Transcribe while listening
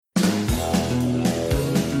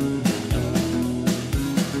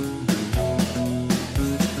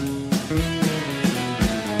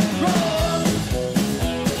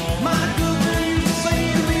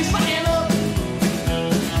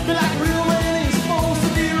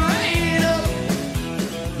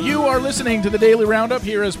listening to the Daily Roundup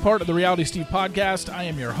here as part of the Reality Steve podcast. I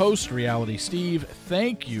am your host, Reality Steve.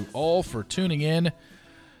 Thank you all for tuning in.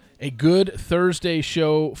 A good Thursday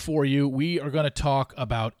show for you. We are going to talk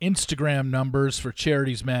about Instagram numbers for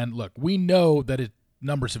Charities Men. Look, we know that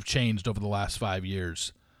numbers have changed over the last 5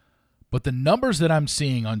 years, but the numbers that I'm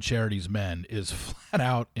seeing on Charities Men is flat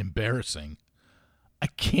out embarrassing. I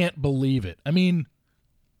can't believe it. I mean,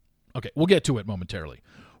 okay, we'll get to it momentarily.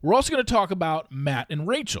 We're also going to talk about Matt and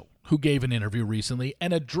Rachel, who gave an interview recently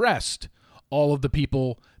and addressed all of the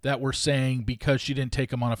people that were saying because she didn't take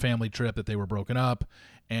them on a family trip that they were broken up,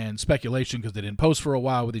 and speculation because they didn't post for a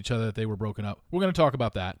while with each other that they were broken up. We're going to talk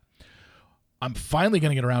about that. I'm finally going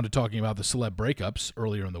to get around to talking about the celeb breakups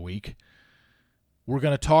earlier in the week. We're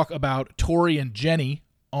going to talk about Tori and Jenny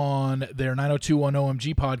on their 90210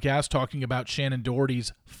 OMG podcast, talking about Shannon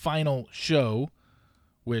Doherty's final show,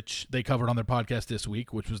 which they covered on their podcast this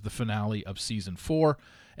week, which was the finale of Season 4,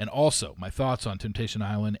 and also my thoughts on Temptation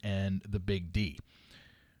Island and the Big D.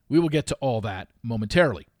 We will get to all that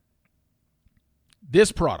momentarily.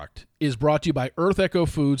 This product is brought to you by Earth Echo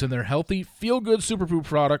Foods and their healthy, feel-good superfood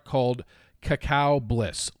product called Cacao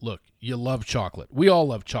Bliss. Look, you love chocolate. We all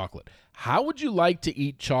love chocolate. How would you like to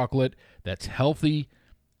eat chocolate that's healthy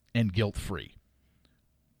and guilt-free?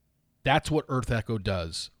 That's what Earth Echo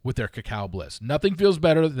does with their Cacao Bliss. Nothing feels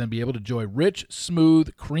better than being able to enjoy rich,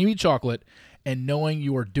 smooth, creamy chocolate and knowing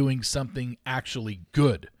you are doing something actually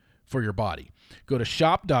good for your body. Go to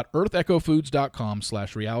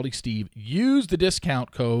shop.earthechofoods.com/realitysteve. Use the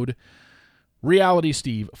discount code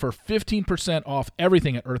RealitySteve for 15% off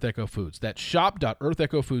everything at Earth Echo Foods. That's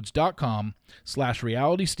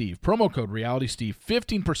shop.earthechofoods.com/realitysteve. Promo code RealitySteve,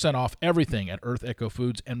 15% off everything at Earth Echo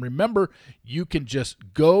Foods. And remember, you can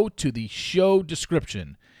just go to the show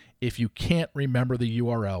description. If you can't remember the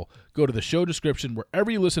URL, go to the show description wherever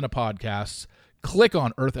you listen to podcasts, click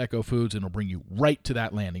on Earth Echo Foods, and it'll bring you right to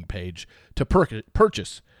that landing page to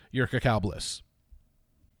purchase your Cacao Bliss.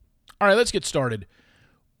 All right, let's get started.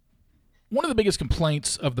 One of the biggest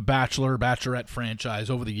complaints of the Bachelor-Bachelorette franchise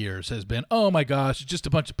over the years has been, oh my gosh, it's just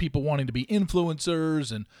a bunch of people wanting to be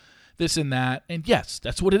influencers and this and that. And yes,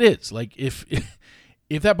 that's what it is. Like, if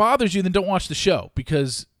that bothers you, then don't watch the show,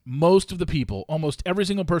 because most of the people, almost every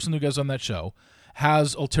single person who goes on that show,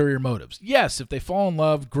 has ulterior motives. Yes, if they fall in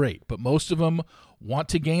love, great, but most of them want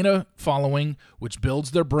to gain a following, which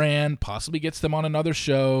builds their brand, possibly gets them on another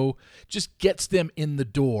show, just gets them in the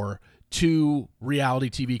door to reality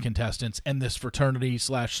TV contestants and this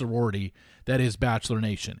fraternity/sorority that is Bachelor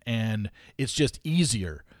Nation. And it's just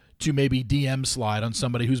easier to maybe DM slide on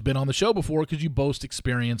somebody who's been on the show before because you both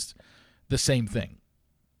experienced the same thing,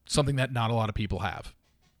 something that not a lot of people have.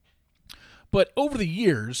 But over the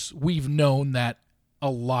years, we've known that a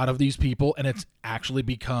lot of these people, and it's actually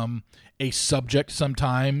become a subject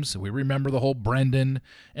sometimes. We remember the whole Brendan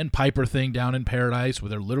and Piper thing down in Paradise where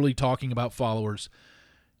they're literally talking about followers.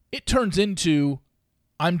 It turns into,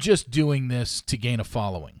 I'm just doing this to gain a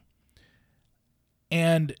following.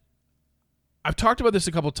 And I've talked about this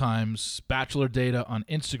a couple times. Bachelor Data on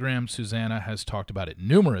Instagram, Susanna has talked about it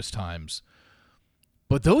numerous times.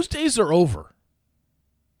 But those days are over.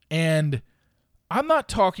 And I'm not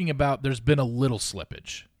talking about there's been a little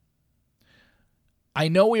slippage. I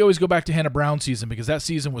know we always go back to Hannah Brown's season because that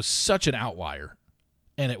season was such an outlier.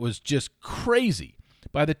 And it was just crazy.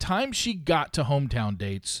 By the time she got to hometown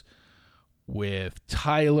dates with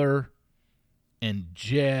Tyler and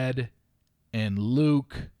Jed and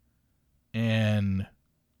Luke and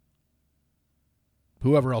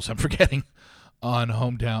whoever else I'm forgetting on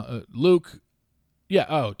hometown,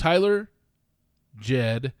 Tyler,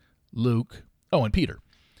 Jed, Luke, and Peter.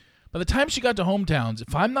 By the time she got to hometowns,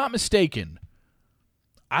 if I'm not mistaken,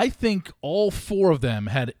 I think all four of them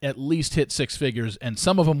had at least hit six figures, and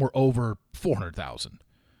some of them were over 400,000.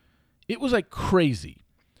 It was like crazy.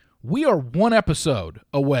 We are one episode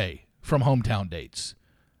away from hometown dates.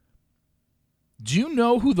 Do you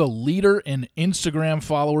know who the leader in Instagram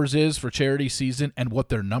followers is for charity season and what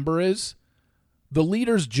their number is? The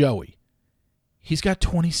leader's Joey. He's got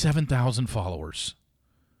 27,000 followers.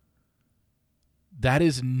 That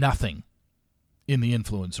is nothing in the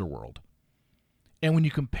influencer world. And when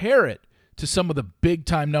you compare it to some of the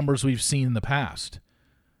big-time numbers we've seen in the past,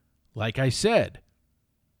 like I said,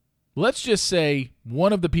 let's just say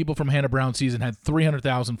one of the people from Hannah Brown's season had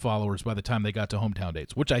 300,000 followers by the time they got to hometown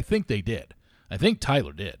dates, which I think they did. I think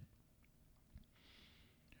Tyler did.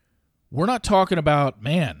 We're not talking about,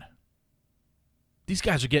 man, these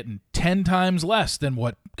guys are getting 10 times less than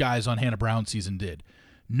what guys on Hannah Brown's season did.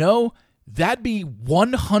 No, that'd be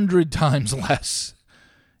 100 times less.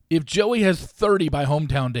 If Joey has 30 by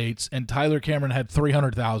hometown dates and Tyler Cameron had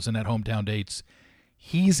 300,000 at hometown dates,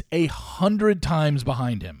 he's 100 times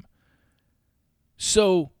behind him.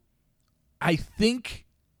 So I think,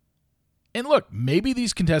 and look, maybe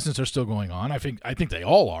these contestants are still going on. I think they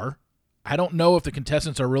all are. I don't know if the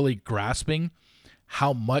contestants are really grasping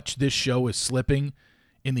how much this show is slipping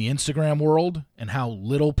in the Instagram world and how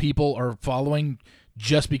little people are following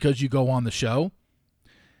just because you go on the show.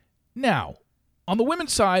 Now, on the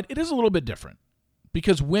women's side, it is a little bit different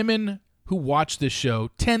because women who watch this show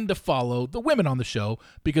tend to follow the women on the show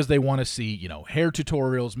because they want to see, hair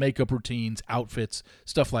tutorials, makeup routines, outfits,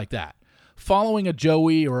 stuff like that. Following a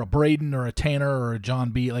Joey or a Braden or a Tanner or a John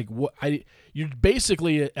B, you're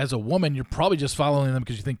basically, as a woman, you're probably just following them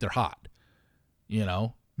because you think they're hot.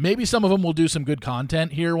 Maybe some of them will do some good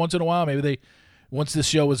content here once in a while. Maybe once this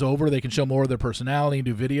show is over, they can show more of their personality and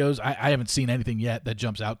do videos. I haven't seen anything yet that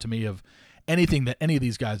jumps out to me of anything that any of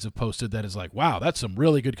these guys have posted that is like, wow, that's some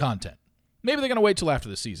really good content. Maybe they're going to wait till after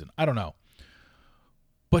the season. I don't know.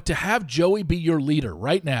 But to have Joey be your leader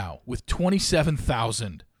right now with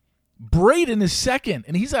 27,000, Braden is second,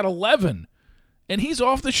 and he's at 11, and he's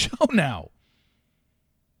off the show now.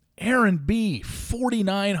 Aaron B,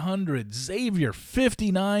 4,900. Xavier,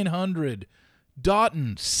 5,900.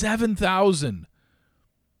 Doughton, 7,000.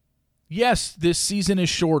 Yes, this season is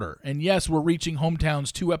shorter, and yes, we're reaching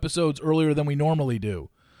hometowns 2 episodes earlier than we normally do.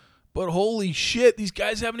 But holy shit, these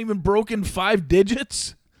guys haven't even broken 5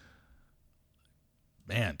 digits?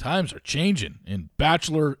 Man, times are changing in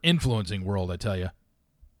Bachelor influencing world, I tell you.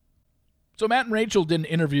 So Matt and Rachel did an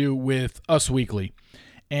interview with Us Weekly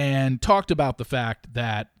and talked about the fact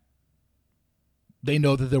that they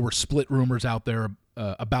know that there were split rumors out there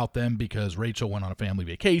about them because Rachel went on a family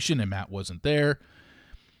vacation and Matt wasn't there.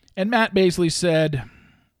 And Matt basically said,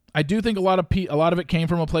 I do think a lot of it came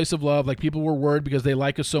from a place of love. Like, people were worried because they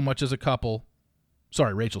like us so much as a couple.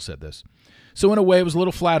 Sorry, Rachel said this. So in a way, it was a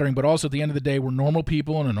little flattering, but also at the end of the day, we're normal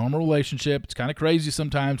people in a normal relationship. It's kind of crazy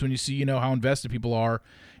sometimes when you see, how invested people are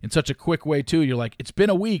in such a quick way, too. You're like, it's been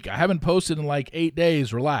a week. I haven't posted in like 8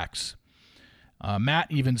 days. Relax. Matt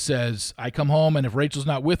even says, I come home, and if Rachel's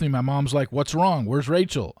not with me, my mom's like, what's wrong? Where's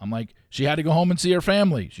Rachel? I'm like, she had to go home and see her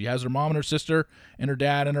family. She has her mom and her sister and her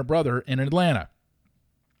dad and her brother in Atlanta.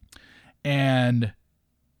 And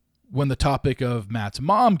when the topic of Matt's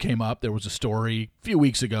mom came up, there was a story a few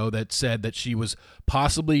weeks ago that said that she was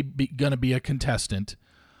possibly going to be a contestant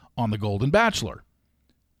on The Golden Bachelor.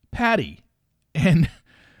 Patty. And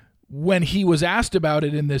when he was asked about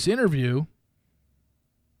it in this interview,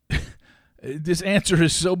 this answer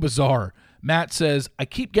is so bizarre. Matt says, I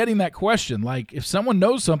keep getting that question, like, if someone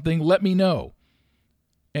knows something, let me know.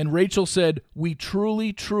 And Rachel said, we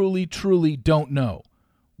truly, truly, truly don't know.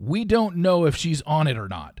 We don't know if she's on it or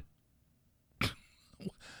not.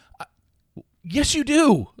 Yes, you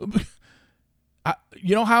do.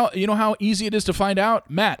 You know how easy it is to find out?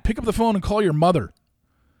 Matt, pick up the phone and call your mother.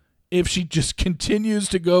 If she just continues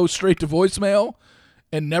to go straight to voicemail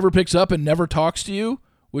and never picks up and never talks to you,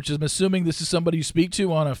 which I'm assuming this is somebody you speak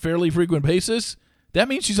to on a fairly frequent basis, that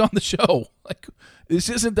means she's on the show. Like, this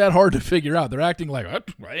isn't that hard to figure out. They're acting like,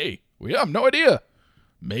 hey, we have no idea.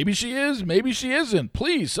 Maybe she is, maybe she isn't.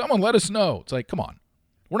 Please, someone let us know. It's like, come on.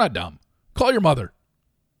 We're not dumb. Call your mother.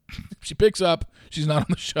 If she picks up, she's not on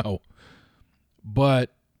the show.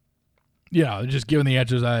 But, just giving the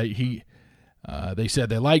answers. They said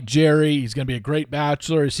they like Jerry. He's going to be a great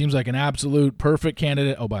bachelor. He seems like an absolute perfect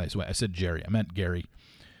candidate. Oh, by the way, I said Jerry. I meant Gary.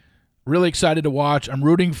 Really excited to watch. I'm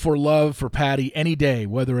rooting for love for Patty any day,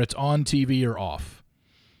 whether it's on TV or off.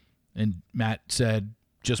 And Matt said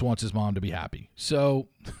just wants his mom to be happy. So,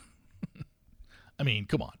 I mean,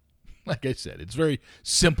 come on. Like I said, it's very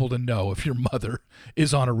simple to know if your mother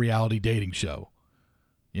is on a reality dating show,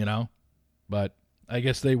 But I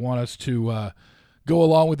guess they want us to go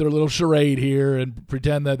along with their little charade here and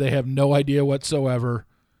pretend that they have no idea whatsoever.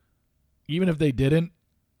 Even if they didn't,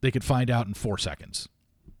 they could find out in 4 seconds.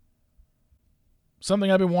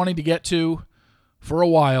 Something I've been wanting to get to for a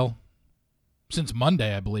while, since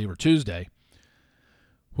Monday, I believe, or Tuesday.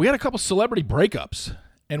 We had a couple celebrity breakups,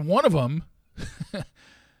 and one of them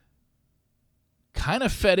kind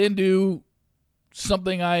of fed into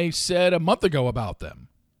something I said a month ago about them.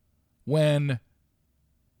 When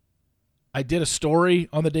I did a story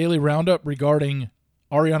on the Daily Roundup regarding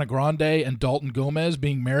Ariana Grande and Dalton Gomez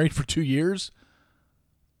being married for 2 years,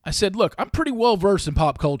 I said, look, I'm pretty well versed in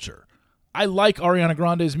pop culture. I like Ariana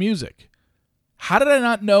Grande's music. How did I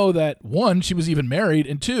not know that, 1, she was even married,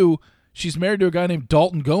 and 2, she's married to a guy named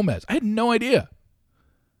Dalton Gomez? I had no idea.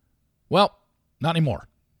 Well, not anymore.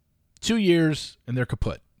 2 years, and they're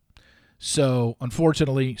kaput. So,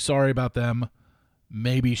 unfortunately, sorry about them.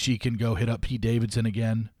 Maybe she can go hit up Pete Davidson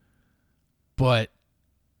again. But,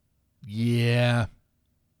 yeah,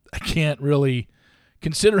 I can't really,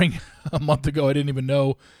 considering a month ago I didn't even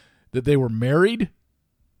know that they were married.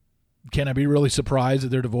 Can I be really surprised that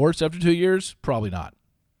they're divorced after 2 years? Probably not.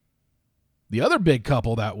 The other big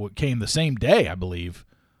couple that came the same day, I believe,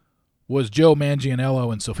 was Joe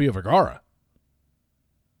Manganiello and Sofia Vergara.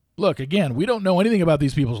 Look, again, we don't know anything about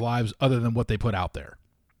these people's lives other than what they put out there.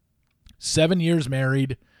 7 years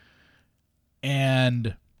married,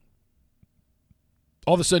 and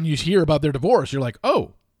all of a sudden you hear about their divorce. You're like,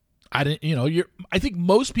 oh, I didn't, I think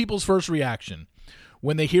most people's first reaction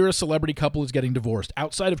when they hear a celebrity couple is getting divorced,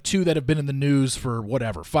 outside of two that have been in the news for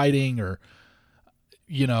whatever, fighting or,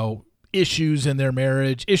 issues in their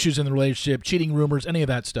marriage, issues in the relationship, cheating rumors, any of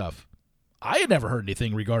that stuff. I had never heard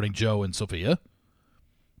anything regarding Joe and Sophia.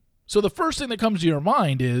 So the first thing that comes to your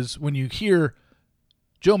mind is when you hear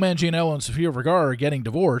Joe Manganiello and Sofia Vergara are getting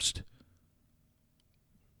divorced,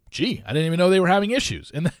 gee, I didn't even know they were having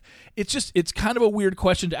issues. And it's kind of a weird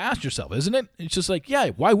question to ask yourself, isn't it? It's just like, yeah,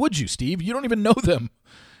 why would you, Steve? You don't even know them.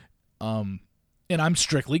 And I'm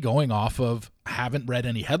strictly going off of, I haven't read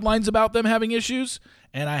any headlines about them having issues,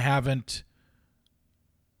 and I haven't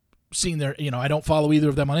seen their, I don't follow either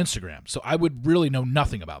of them on Instagram. So I would really know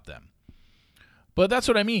nothing about them. But that's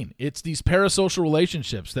what I mean. It's these parasocial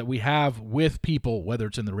relationships that we have with people, whether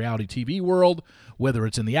it's in the reality TV world, whether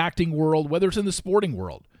it's in the acting world, whether it's in the sporting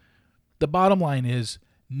world. The bottom line is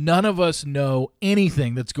none of us know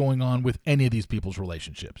anything that's going on with any of these people's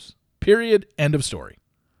relationships. Period. End of story.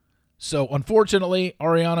 So, unfortunately,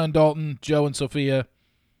 Ariana and Dalton, Joe and Sophia,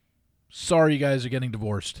 sorry you guys are getting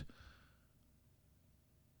divorced.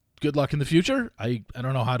 Good luck in the future. I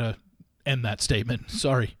don't know how to end that statement.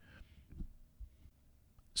 Sorry.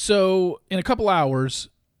 So, in a couple hours,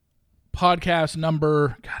 podcast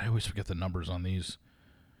number, God, I always forget the numbers on these.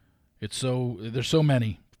 There's so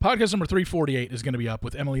many. Podcast number 348 is going to be up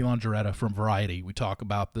with Emily Longeretta from Variety. We talk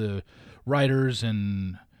about the writers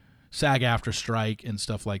and SAG-AFTRA strike and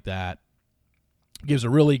stuff like that. Gives a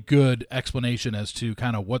really good explanation as to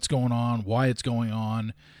kind of what's going on, why it's going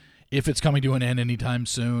on, if it's coming to an end anytime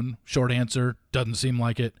soon. Short answer, doesn't seem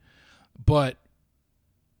like it. But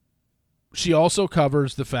she also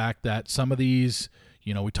covers the fact that some of these,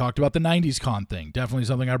 we talked about the 90s con thing. Definitely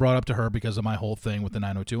something I brought up to her because of my whole thing with the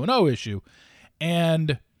 90210 issue.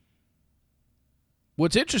 And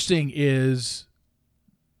what's interesting is,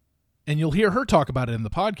 and you'll hear her talk about it in the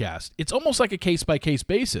podcast, it's almost like a case-by-case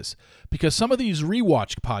basis because some of these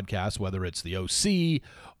rewatch podcasts, whether it's the OC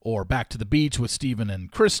or Back to the Beach with Steven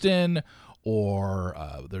and Kristen, or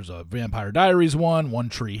there's a Vampire Diaries One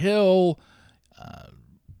Tree Hill,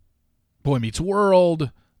 Boy Meets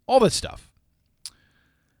World, all that stuff.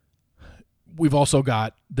 We've also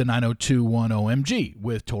got the 90210 OMG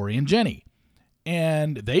with Tori and Jenny.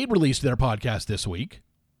 And they released their podcast this week.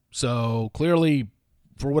 So clearly,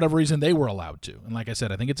 for whatever reason, they were allowed to. And like I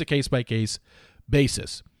said, I think it's a case-by-case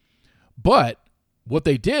basis. But what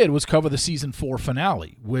they did was cover the season 4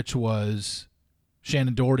 finale, which was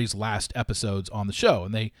Shannon Doherty's last episodes on the show.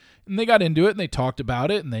 And they got into it, and they talked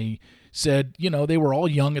about it, and they said, they were all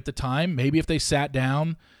young at the time. Maybe if they sat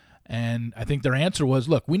down, and I think their answer was,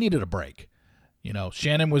 look, we needed a break.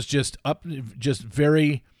 Shannon was just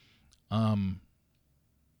very,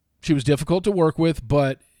 she was difficult to work with,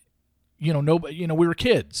 but, we were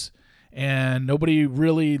kids, and nobody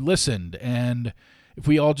really listened. And if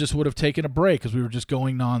we all just would have taken a break because we were just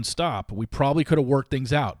going nonstop, we probably could have worked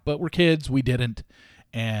things out. But we're kids, we didn't,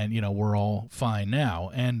 and, we're all fine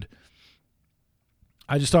now. And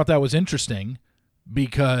I just thought that was interesting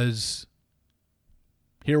because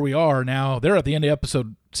here we are now. They're at the end of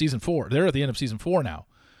season 4. They're at the end of season 4 now,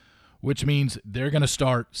 which means they're going to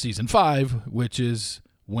start season 5, which is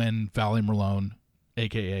when Valerie Malone,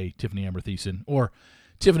 a.k.a. Tiffany Amber Thiessen, or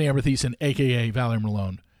Tiffany Amber Thiessen, a.k.a. Valerie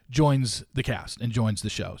Malone, joins the cast and joins the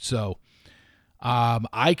show. So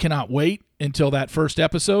I cannot wait until that first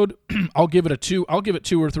episode. I'll give it 2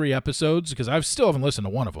 or 3 episodes because I still haven't listened to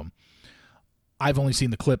one of them. I've only seen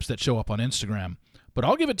the clips that show up on Instagram. But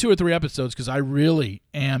I'll give it 2 or 3 episodes because I really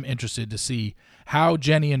am interested to see how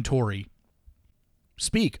Jenny and Tori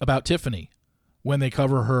speak about Tiffany when they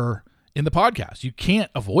cover her in the podcast. You can't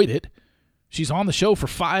avoid it. She's on the show for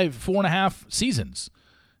 4.5 seasons.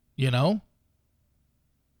 I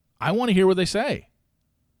want to hear what they say.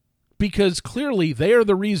 Because clearly they are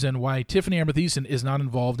the reason why Tiffany Amber Thiessen is not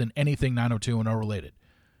involved in anything 90210 related.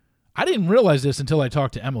 I didn't realize this until I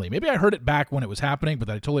talked to Emily. Maybe I heard it back when it was happening, but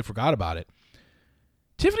I totally forgot about it.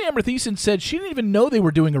 Tiffany Amber Thiessen said she didn't even know they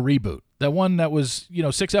were doing a reboot. That one that was,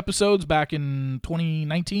 6 episodes back in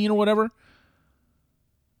 2019 or whatever.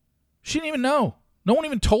 She didn't even know. No one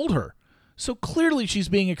even told her. So clearly she's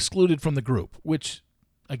being excluded from the group, which,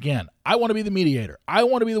 again, I want to be the mediator. I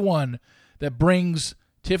want to be the one that brings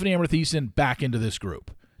Tiffany Amber Thiessen back into this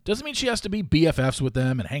group. Doesn't mean she has to be BFFs with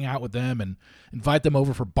them and hang out with them and invite them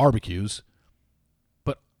over for barbecues.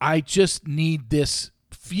 But I just need this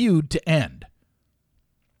feud to end.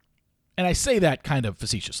 And I say that kind of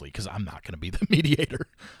facetiously because I'm not going to be the mediator.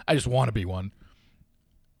 I just want to be one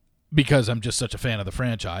because I'm just such a fan of the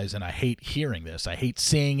franchise, and I hate hearing this. I hate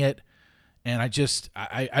seeing it, and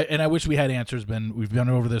I wish we had answers. We've been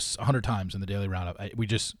over this 100 times in the Daily Roundup. We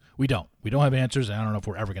don't have answers, and I don't know if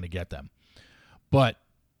we're ever going to get them. But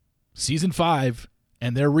Season 5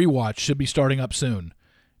 and their rewatch should be starting up soon,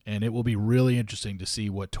 and it will be really interesting to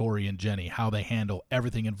see what Tori and Jenny, how they handle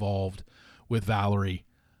everything involved with Valerie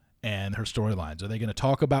and her storylines. Are they going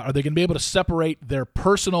to be able to separate their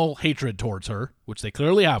personal hatred towards her, which they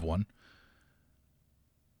clearly have one,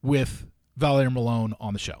 with Valerie Malone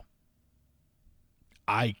on the show?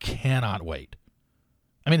 I cannot wait.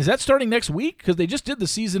 I mean, is that starting next week? Because they just did the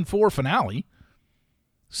Season 4 finale.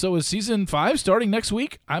 So is Season 5 starting next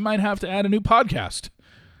week? I might have to add a new podcast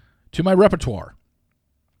to my repertoire.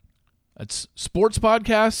 It's sports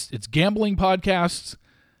podcasts, it's gambling podcasts,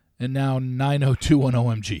 and now 90210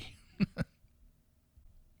 OMG.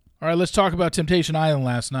 All right, let's talk about Temptation Island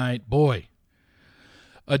last night. Boy,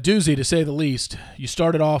 a doozy to say the least. You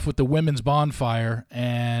started off with the women's bonfire,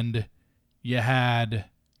 and you had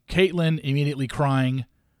Caitlyn immediately crying.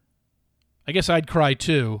 I guess I'd cry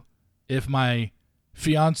too if my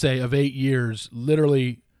fiance of 8 years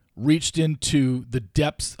literally reached into the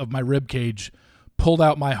depths of my ribcage, pulled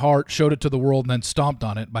out my heart, showed it to the world, and then stomped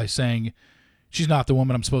on it by saying, she's not the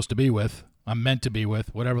woman I'm supposed to be with. I'm meant to be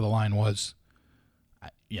with, whatever the line was.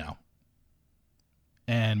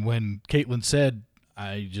 And when Caitlyn said,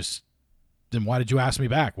 then why did you ask me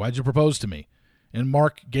back? Why did you propose to me? And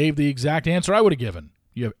Mark gave the exact answer I would have given.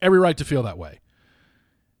 You have every right to feel that way.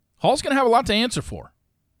 Hall's going to have a lot to answer for.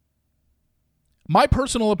 My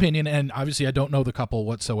personal opinion, and obviously I don't know the couple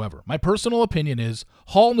whatsoever, my personal opinion is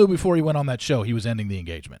Hall knew before he went on that show he was ending the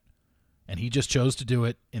engagement. And he just chose to do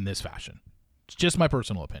it in this fashion. It's just my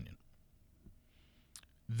personal opinion.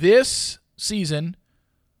 This season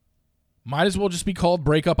might as well just be called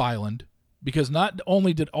Breakup Island, because not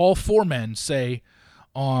only did all 4 men say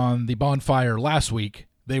on the bonfire last week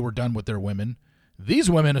they were done with their women,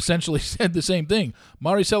 these women essentially said the same thing.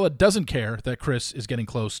 Maricela doesn't care that Chris is getting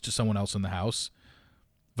close to someone else in the house.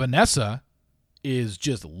 Vanessa is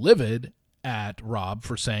just livid at Rob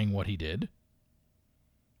for saying what he did.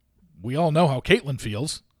 We all know how Caitlyn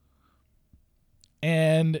feels.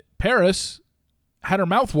 And Paris had her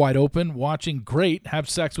mouth wide open watching Great have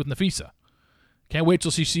sex with Nafisa. Can't wait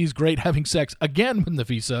till she sees Great having sex again with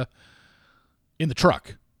Nafisa in the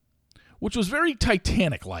truck, which was very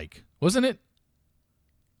Titanic-like, wasn't it?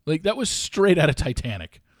 Like, that was straight out of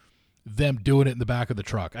Titanic, them doing it in the back of the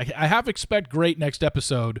truck. I half expect Great next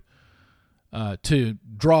episode to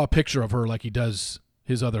draw a picture of her like he does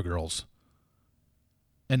his other girls,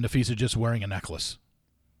 and Nafisa just wearing a necklace.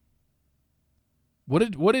 What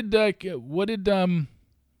did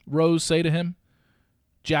Rose say to him?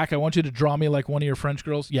 Jack, I want you to draw me like one of your French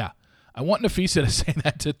girls. Yeah, I want Nafisa to say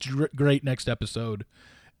that to Great next episode,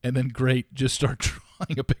 and then Great just start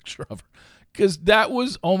drawing a picture of her. Because that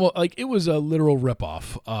was almost like it was a literal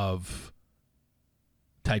ripoff of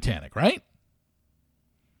Titanic, right?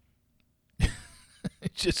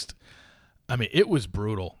 It was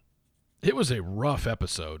brutal. It was a rough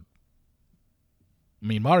episode. I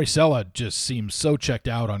mean, Maricela just seems so checked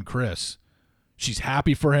out on Chris. She's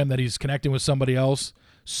happy for him that he's connecting with somebody else,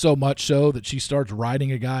 so much so that she starts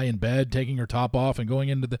riding a guy in bed, taking her top off, and going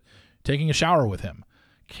into taking a shower with him.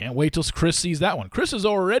 Can't wait till Chris sees that one. Chris is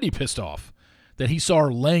already pissed off that he saw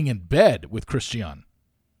her laying in bed with Christian.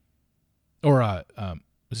 Or,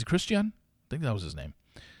 is it Christian? I think that was his name.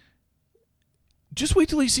 Just wait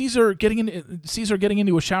till he sees her getting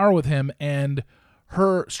into a shower with him and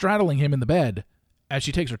her straddling him in the bed as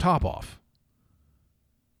she takes her top off.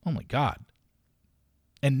 Oh my God.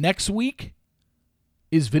 And next week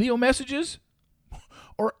is video messages?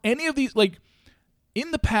 Or any of these, like,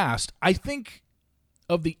 in the past, I think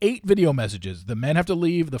of the 8 video messages, the men have to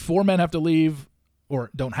leave, the 4 men have to leave, or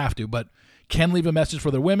don't have to, but can leave a message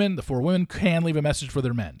for their women, the 4 women can leave a message for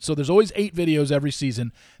their men. So there's always 8 videos every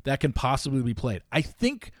season that can possibly be played. I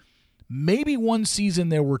think maybe one season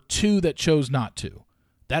there were 2 that chose not to.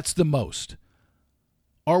 That's the most.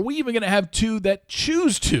 Are we even going to have 2 that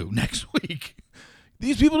choose to next week?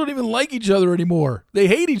 These people don't even like each other anymore. They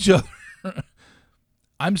hate each other.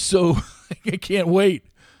 I can't wait.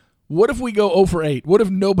 What if we go 0 for 8? What if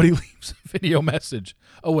nobody leaves a video message?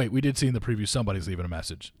 Oh, wait, we did see in the preview somebody's leaving a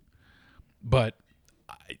message. But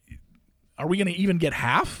are we going to even get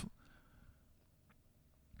half?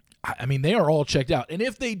 I mean, they are all checked out. And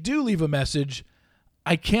if they do leave a message,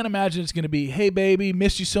 I can't imagine it's going to be, hey, baby,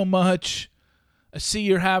 miss you so much. I see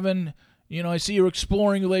you're having, I see you're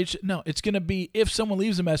exploring relationships. No, it's going to be, if someone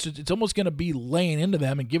leaves a message, it's almost going to be laying into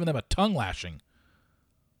them and giving them a tongue lashing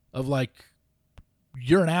of like,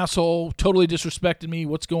 you're an asshole, totally disrespected me,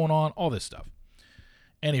 what's going on, all this stuff.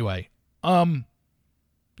 Anyway,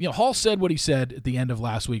 Hall said what he said at the end of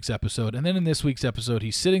last week's episode, and then in this week's episode,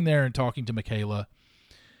 he's sitting there and talking to Michaela.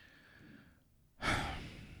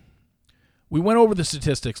 We went over the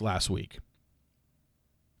statistics last week.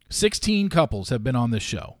 16 couples have been on this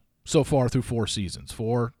show so far through 4 seasons.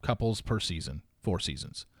 4 couples per season, 4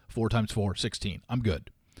 seasons. 4 times 4, 16. I'm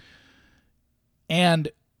good. And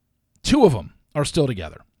 2 of them are still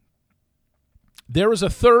together. There is a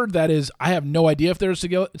third that is, I have no idea if they're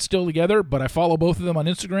still together, but I follow both of them on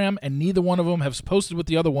Instagram, and neither one of them has posted with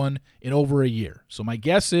the other one in over a year. So my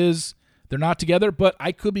guess is they're not together, but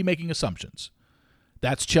I could be making assumptions.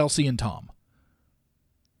 That's Chelsea and Tom.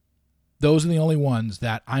 Those are the only ones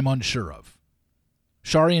that I'm unsure of.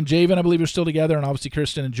 Shari and Javen, I believe, are still together, and obviously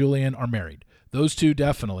Kristen and Julian are married. Those 2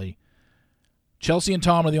 definitely. Chelsea and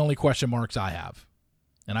Tom are the only question marks I have.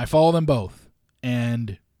 And I follow them both.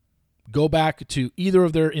 And go back to either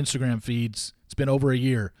of their Instagram feeds. It's been over a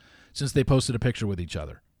year since they posted a picture with each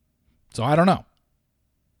other. So I don't know.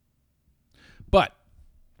 But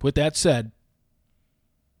with that said,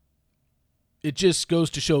 it just goes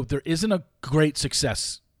to show there isn't a great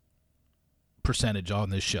success percentage on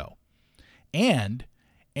this show. And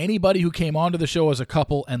anybody who came onto the show as a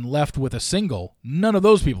couple and left with a single, none of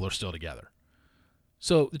those people are still together.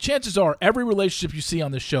 So the chances are every relationship you see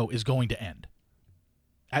on this show is going to end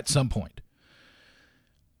at some point.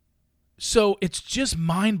 So it's just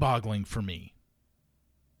mind-boggling for me.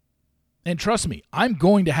 And trust me, I'm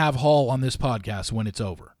going to have Hall on this podcast when it's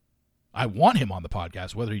over. I want him on the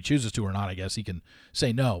podcast, whether he chooses to or not. I guess he can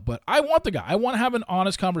say no. But I want the guy. I want to have an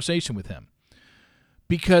honest conversation with him.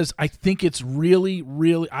 Because I think it's really,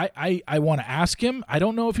 really, I want to ask him. I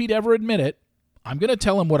don't know if he'd ever admit it. I'm going to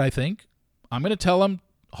tell him what I think. I'm going to tell him,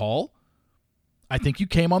 Hall, I think you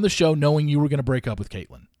came on the show knowing you were going to break up with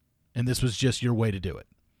Caitlyn, and this was just your way to do it.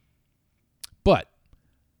 But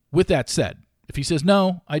with that said, if he says,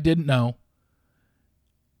 no, I didn't know,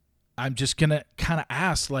 I'm just going to kind of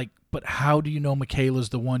ask, like, but how do you know Michaela's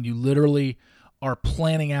the one? You literally are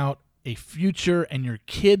planning out a future and your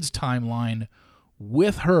kid's timeline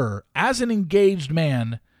with her as an engaged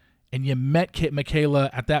man, and you met Michaela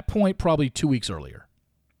at that point probably 2 weeks earlier.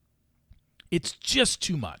 It's just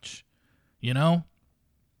too much, I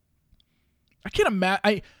can't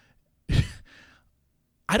imagine.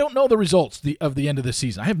 I don't know the results of the end of the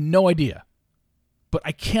season. I have no idea. But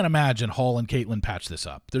I can't imagine Hall and Caitlyn patch this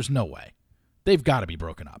up. There's no way. They've got to be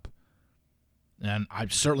broken up. And I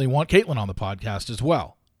certainly want Caitlyn on the podcast as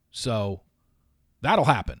well. So that'll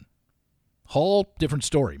happen. Hall, different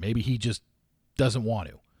story. Maybe he just doesn't want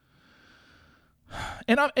to.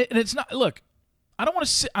 And it's not, look, I don't want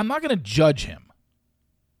to I'm not going to judge him.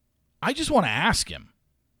 I just want to ask him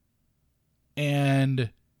and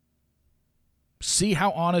see how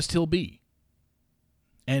honest he'll be.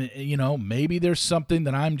 And, maybe there's something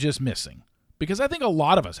that I'm just missing. Because I think a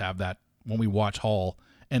lot of us have that when we watch Hall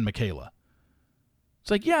and Michaela. It's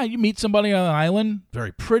like, yeah, you meet somebody on an island,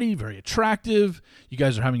 very pretty, very attractive. You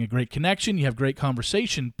guys are having a great connection. You have great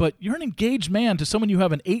conversation. But you're an engaged man to someone you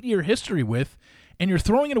have an 8-year history with, and you're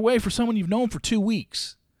throwing it away for someone you've known for 2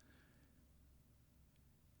 weeks.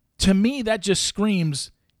 To me, that just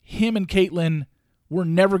screams him and Caitlyn were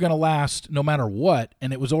never going to last no matter what,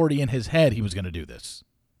 and it was already in his head he was going to do this.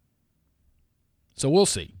 So we'll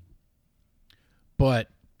see. But,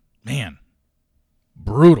 man,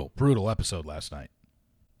 brutal, brutal episode last night.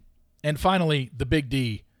 And finally, the Big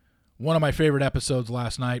D, one of my favorite episodes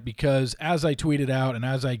last night, because as I tweeted out and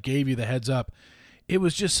as I gave you the heads up, it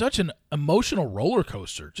was just such an emotional roller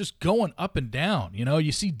coaster, just going up and down.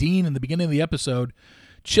 You see Dean in the beginning of the episode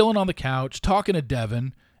chilling on the couch, talking to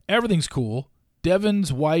Devin. Everything's cool.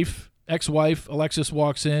 Devin's ex-wife, Alexis,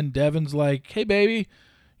 walks in. Devin's like, hey, baby,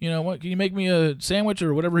 what? Can you make me a sandwich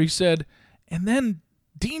or whatever he said? And then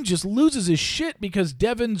Dean just loses his shit because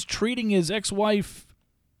Devin's treating his ex-wife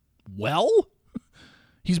well.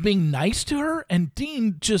 He's being nice to her, and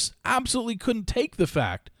Dean just absolutely couldn't take the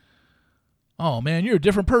fact, oh, man, you're a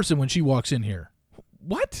different person when she walks in here.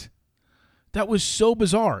 What? That was so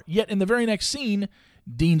bizarre. Yet in the very next scene,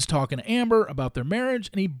 Dean's talking to Amber about their marriage,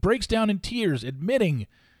 and he breaks down in tears, admitting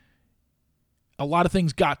a lot of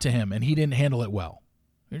things got to him, and he didn't handle it well.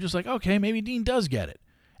 You're just like, okay, maybe Dean does get it.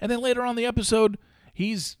 And then later on in the episode,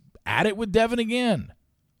 he's at it with Devin again.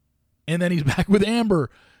 And then he's back with Amber,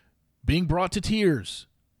 being brought to tears,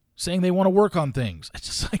 saying they want to work on things. It's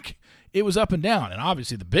just like, it was up and down. And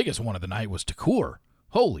obviously the biggest one of the night was Takur.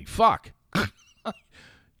 Holy fuck.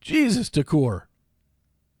 Jesus, Takur.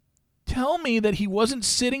 Tell me that he wasn't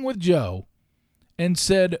sitting with Joe and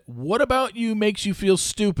said, what about you makes you feel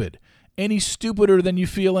stupid? Any stupider than you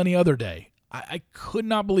feel any other day. I could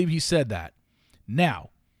not believe he said that. Now,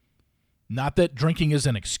 not that drinking is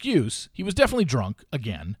an excuse. He was definitely drunk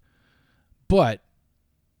again. But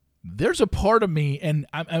there's a part of me, and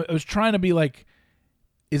I was trying to be like,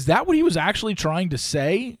 is that what he was actually trying to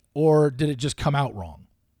say, or did it just come out wrong?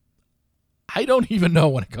 I don't even know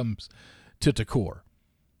when it comes to Takur.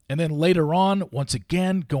 And then later on, once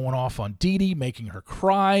again, going off on Dee Dee, making her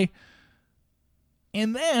cry.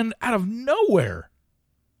 And then, out of nowhere,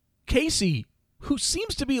 Casey, who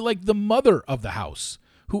seems to be like the mother of the house,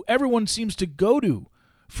 who everyone seems to go to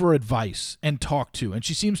for advice and talk to, and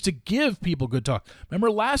she seems to give people good talk. Remember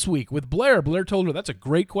last week with Blair? Blair told her, that's a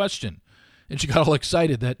great question. And she got all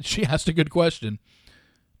excited that she asked a good question.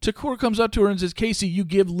 Takur comes up to her and says, Casey, you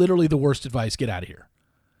give literally the worst advice. Get out of here.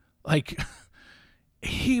 Like,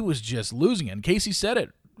 he was just losing it. And Casey said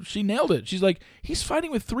it. She nailed it. She's like, he's fighting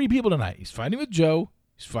with 3 people tonight. He's fighting with Joe.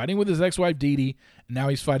 He's fighting with his ex-wife, Dee Dee. And now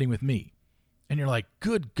he's fighting with me. And you're like,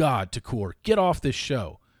 good God, Takur, get off this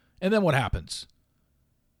show. And then what happens?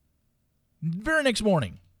 Very next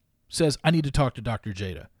morning, says, I need to talk to Dr.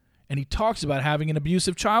 Jada. And he talks about having an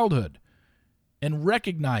abusive childhood and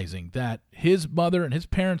recognizing that his mother and his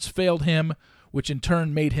parents failed him, which in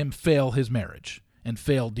turn made him fail his marriage and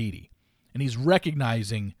fail Dee Dee. And he's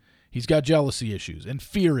recognizing he's got jealousy issues and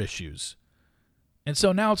fear issues. And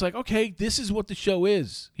so now it's like, okay, this is what the show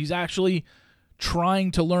is. He's actually trying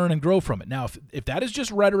to learn and grow from it. Now, if that is just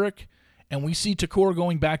rhetoric and we see Takur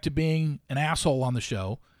going back to being an asshole on the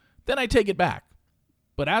show, then I take it back.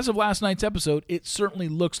 But as of last night's episode, it certainly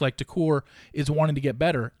looks like Takur is wanting to get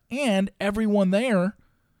better, and everyone there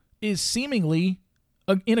is seemingly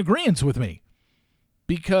in agreement with me.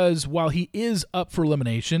 Because while he is up for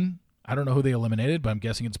elimination, I don't know who they eliminated, but I'm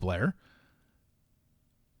guessing it's Blair.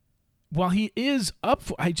 While he is up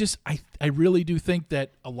for, I really do think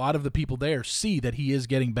that a lot of the people there see that he is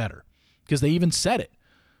getting better. Because they even said it.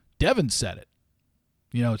 Devin said it.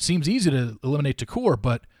 You know, it seems easy to eliminate Takur,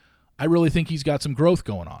 but I really think he's got some growth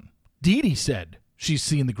going on. Dee Dee said she's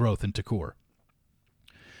seen the growth in Takur.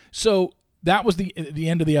 So that was the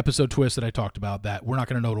end of the episode twist that I talked about, that we're not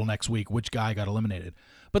going to know till next week which guy got eliminated.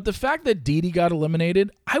 But the fact that Dee Dee got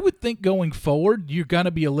eliminated, I would think going forward, you're going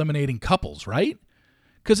to be eliminating couples, right?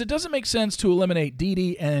 Because it doesn't make sense to eliminate Dee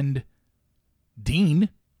Dee and Dean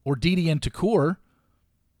or Dee Dee and Takur,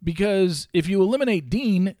 because if you eliminate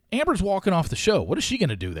Dean, Amber's walking off the show. What is she going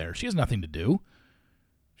to do there? She has nothing to do.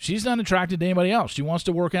 She's not attracted to anybody else. She wants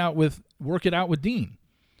to work it out with Dean.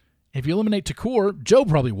 If you eliminate Takur, Joe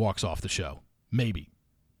probably walks off the show. Maybe.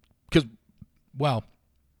 Because, well,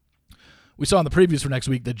 we saw in the previews for next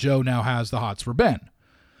week that Joe now has the hots for Ben.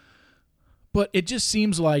 But it just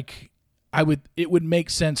seems like it would make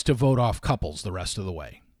sense to vote off couples the rest of the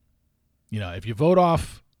way. You know, if you vote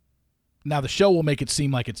off, now the show will make it seem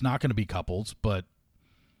like it's not going to be couples, but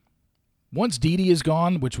once Dee Dee is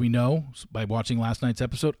gone, which we know by watching last night's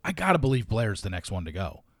episode, I got to believe Blair's the next one to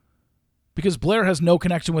go. Because Blair has no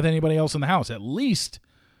connection with anybody else in the house. At least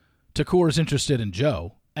Takur is interested in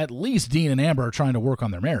Joe. At least Dean and Amber are trying to work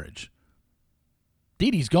on their marriage.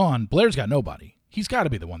 Dee Dee's gone. Blair's got nobody. He's got to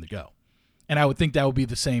be the one to go. And I would think that would be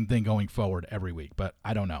the same thing going forward every week, but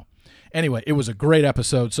I don't know. Anyway, it was a great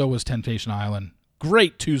episode. So was Temptation Island.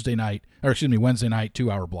 Great Wednesday night,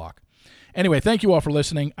 2-hour block. Anyway, thank you all for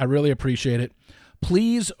listening. I really appreciate it.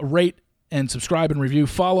 Please rate and subscribe and review.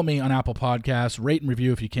 Follow me on Apple Podcasts. Rate and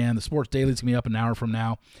review if you can. The Sports Daily is going to be up an hour from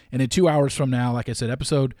now. And in 2 hours from now, like I said,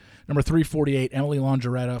 episode number 348, Emily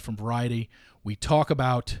Longeretta from Variety. We talk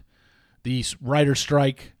about the writer's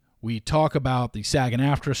strike. We talk about the SAG and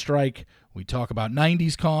AFTRA strike. We talk about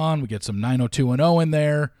 90s Con. We get some 90210 in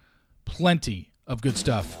there. Plenty of good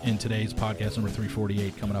stuff in today's podcast number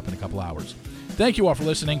 348 coming up in a couple hours. Thank you all for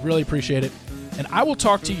listening. Really appreciate it. And I will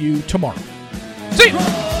talk to you tomorrow. See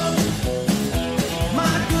you.